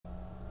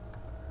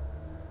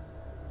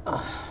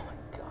Oh my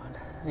god.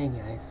 Hey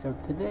guys, so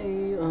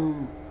today,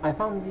 I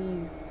found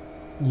these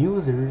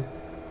users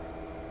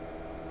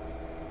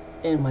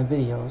in my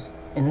videos,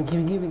 and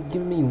they're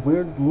giving me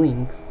weird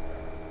links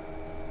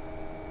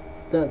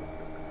that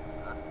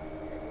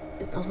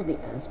it starts with the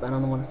S, but I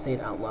don't want to say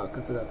it out loud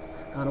because I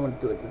don't want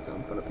to do it in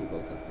front of people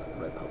because it's not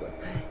really public.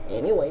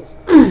 Anyways,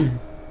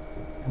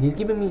 he's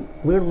giving me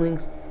weird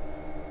links,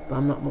 but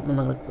I'm not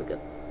gonna click it.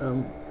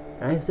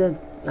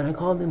 And I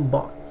called them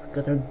bots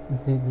because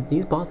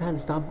these bots had to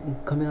stop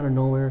coming out of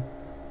nowhere.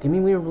 Give me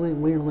weird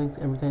links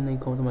every time they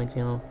go to my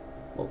channel.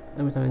 Well,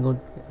 every time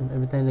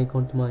they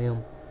go to my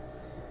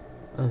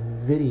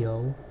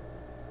video.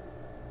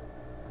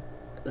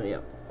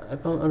 Yeah, I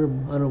have found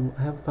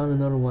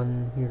another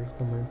one here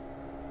somewhere.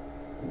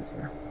 It's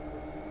here.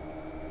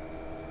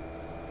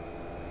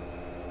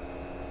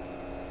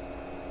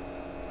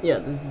 Yeah,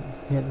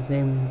 we had the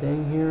same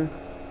thing here.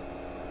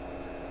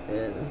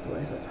 And this is what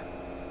I said.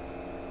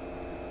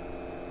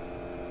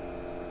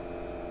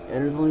 And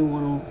there's only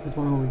one. There's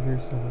one over here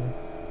somewhere.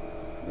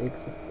 I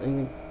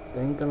think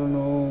I don't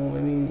know.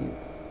 Maybe.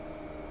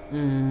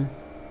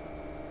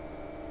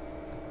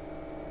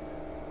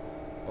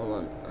 Hold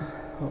on.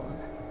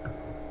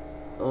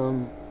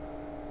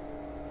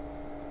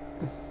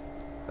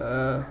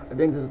 I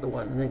think this is the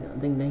one. I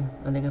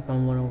think I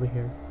found one over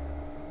here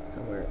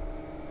somewhere.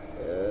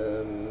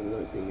 Let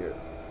me see here.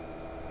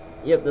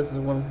 Yep, this is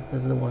one.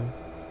 This is the one.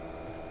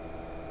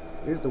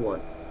 Here's the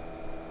one.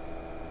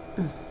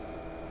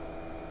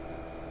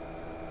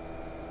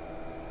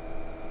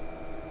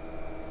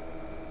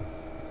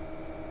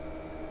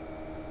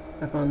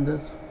 I found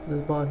this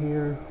bot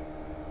here.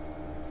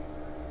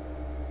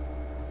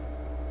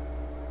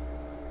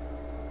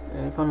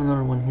 I found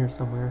another one here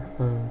somewhere.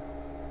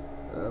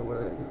 Where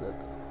the heck is it?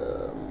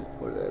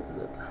 Where the heck is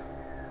it?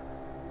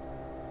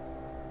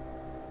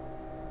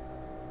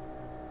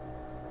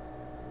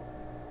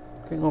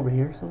 I think over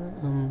here somewhere.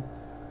 Hold on.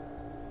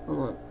 Hold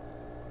on.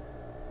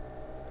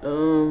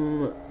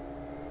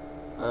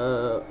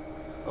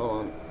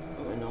 Oh,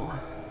 no,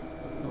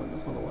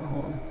 that's not the one.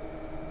 Hold on.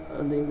 I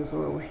think it's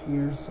over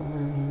here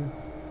somewhere here.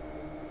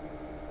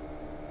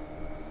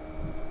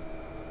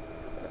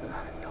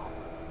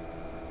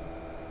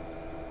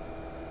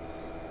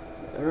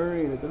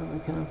 Alright, I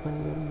cannot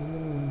find it.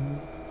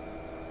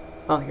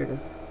 Oh, here it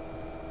is.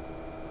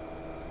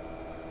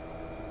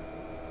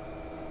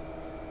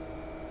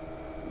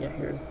 Yeah,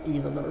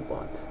 here's another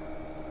bot.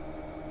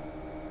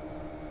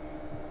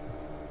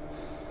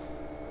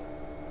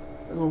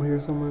 Over here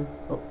somewhere.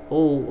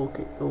 Oh,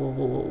 okay.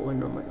 Oh, I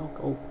know my.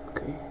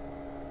 Okay.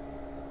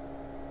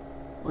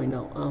 I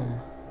know.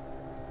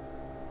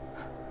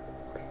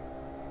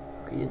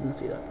 Okay, you didn't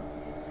see that.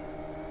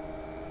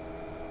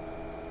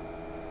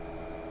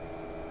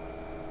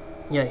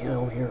 Yeah,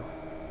 over here.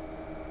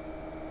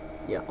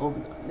 Yeah,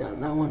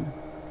 that one.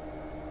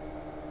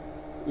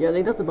 Yeah, I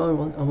think that's about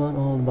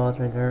all the bots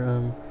right there.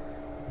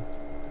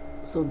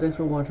 So thanks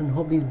for watching.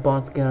 Hope these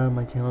bots get out of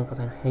my channel because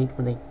I hate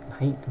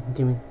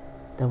giving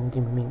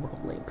me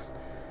wrong links.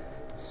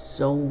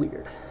 So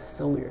weird.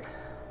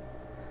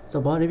 So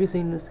bot, if you've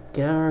seen this,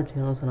 get out of our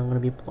channels and I'm gonna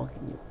be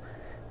blocking you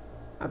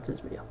after this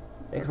video.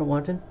 Thanks for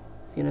watching.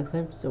 See you next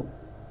time. So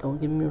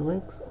don't give me your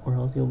links or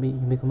else you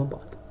become a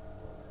bot.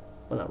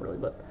 Well, not really,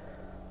 but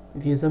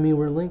if you send me a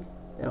weird link,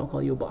 then I'll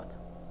call you a bot.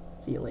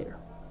 See you later.